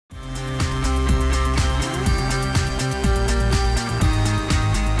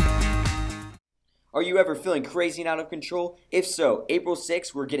Are you ever feeling crazy and out of control? If so, April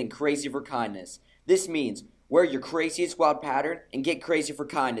 6th, we're getting crazy for kindness. This means wear your craziest wild pattern and get crazy for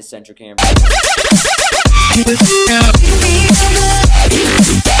kindness, Central Cambria.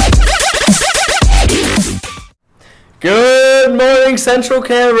 Good morning, Central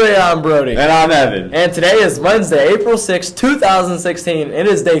Cambria. I'm Brody. And I'm Evan. And today is Wednesday, April 6, 2016. It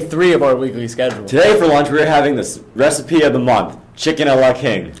is day 3 of our weekly schedule. Today for lunch, we're having this recipe of the month, chicken a la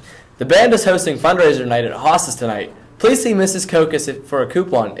king. The band is hosting fundraiser night at Hostas tonight. Please see Mrs. Kokas for a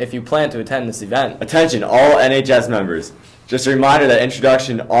coupon if you plan to attend this event. Attention, all NHS members. Just a reminder that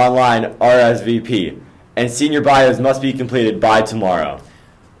introduction online RSVP and senior bios must be completed by tomorrow.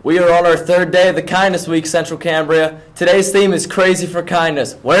 We are on our 3rd day of the Kindness Week, Central Cambria. Today's theme is Crazy for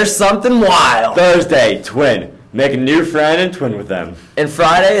Kindness. Wear something wild. Thursday, twin. Make a new friend and twin with them. And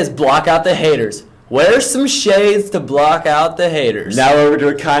Friday is Block Out the Haters. Wear some shades to block out the haters. Now over to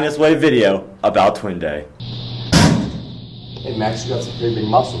a Kindness Way video about Twin Day. Hey Max, you got some pretty big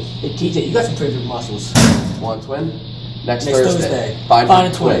muscles. Hey TJ, you got some pretty big muscles. Want a twin? Next Thursday. Find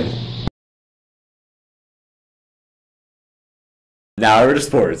a twin. Now over to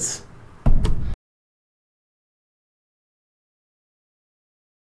sports.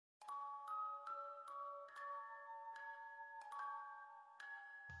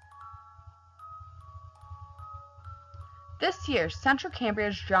 This year, Central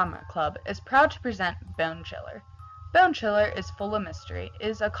Cambria's Drama Club is proud to present Bone Chiller. Bone Chiller is full of mystery. It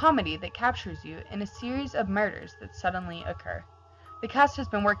is a comedy that captures you in a series of murders that suddenly occur. The cast has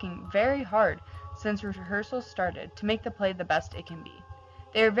been working very hard since rehearsals started to make the play the best it can be.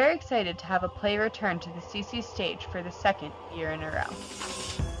 They are very excited to have a play return to the CC stage for the 2nd year in a row.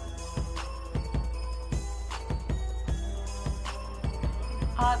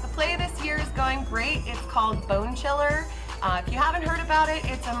 The play this year is going great. It's called Bone Chiller. If you haven't heard about it,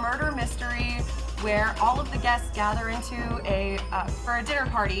 it's a murder mystery where all of the guests gather into for a dinner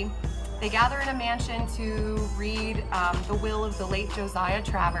party. They gather in a mansion to read the will of the late Josiah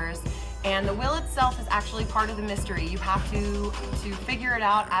Travers, and the will itself is actually part of the mystery. You have to figure it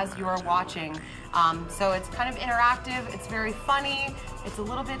out as you're watching. So it's kind of interactive, it's very funny, it's a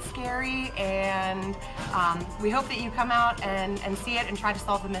little bit scary, and we hope that you come out and see it and try to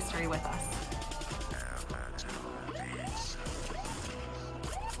solve the mystery with us.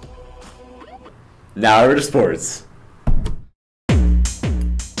 Now over to sports.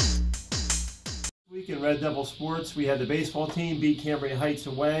 Week in Red Devil sports, we had the baseball team beat Cambria Heights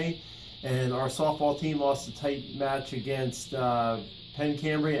away, and our softball team lost a tight match against Penn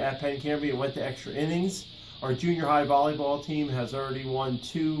Cambria at Penn Cambria. It went to extra innings. Our junior high volleyball team has already won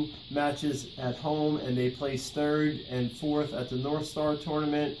 2 matches at home, and they placed 3rd and 4th at the North Star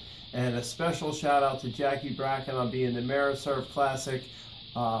tournament. And a special shout out to Jackie Bracken on being the Ameriserve Classic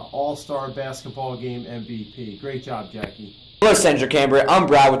All-Star Basketball Game MVP. Great job, Jackie. Hello, Central Cambria. I'm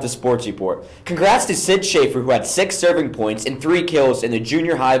Brad with the Sports Report. Congrats to Sid Schaefer, who had 6 serving points and 3 kills in the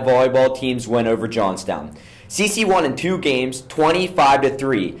junior high volleyball team's win over Johnstown. CC won in 2 games,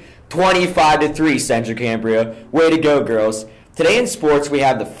 25-3. 25-3, Central Cambria. Way to go, girls. Today in sports, we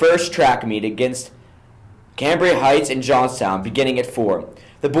have the first track meet against Cambria Heights and Johnstown beginning at 4.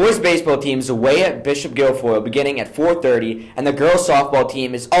 The boys' baseball team is away at Bishop Guilfoyle beginning at 4:30, and the girls' softball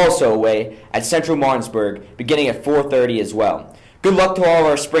team is also away at Central Martinsburg beginning at 4:30 as well. Good luck to all of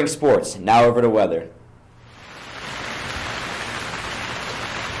our spring sports. Now over to weather.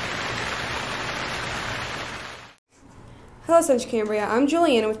 Hello, Central Cambria. I'm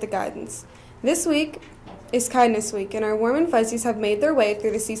Juliana with the guidance. This week is Kindness Week, and our Warm and Fuzzies have made their way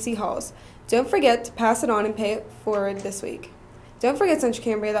through the CC halls. Don't forget to pass it on and pay it forward this week. Don't forget, Central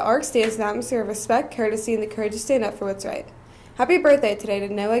Cambria, that ARC stands an atmosphere of respect, courtesy, and the courage to stand up for what's right. Happy birthday today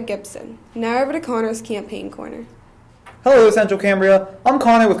to Noah Gibson. Now over to Connor's Campaign Corner. Hello, Central Cambria. I'm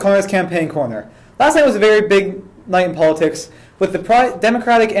Connor with Connor's Campaign Corner. Last night was a very big night in politics, with the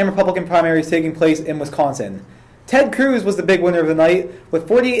Democratic and Republican primaries taking place in Wisconsin. Ted Cruz was the big winner of the night, with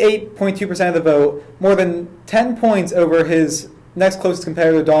 48.2% of the vote, more than 10 points over his next closest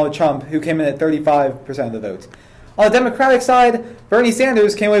competitor, Donald Trump, who came in at 35% of the vote. On the Democratic side, Bernie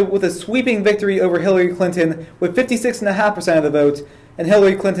Sanders came away with a sweeping victory over Hillary Clinton with 56.5% of the vote, and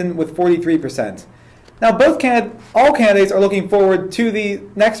Hillary Clinton with 43%. Now, all candidates are looking forward to the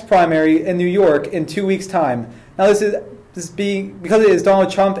next primary in New York in 2 weeks' time. Now, because it is Donald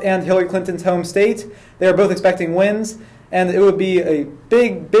Trump and Hillary Clinton's home state, they are both expecting wins, and it would be a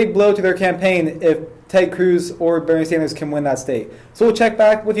big blow to their campaign if Ted Cruz or Bernie Sanders can win that state. So we'll check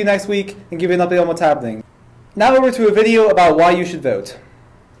back with you next week and give you an update on what's happening. Now over to a video about why you should vote.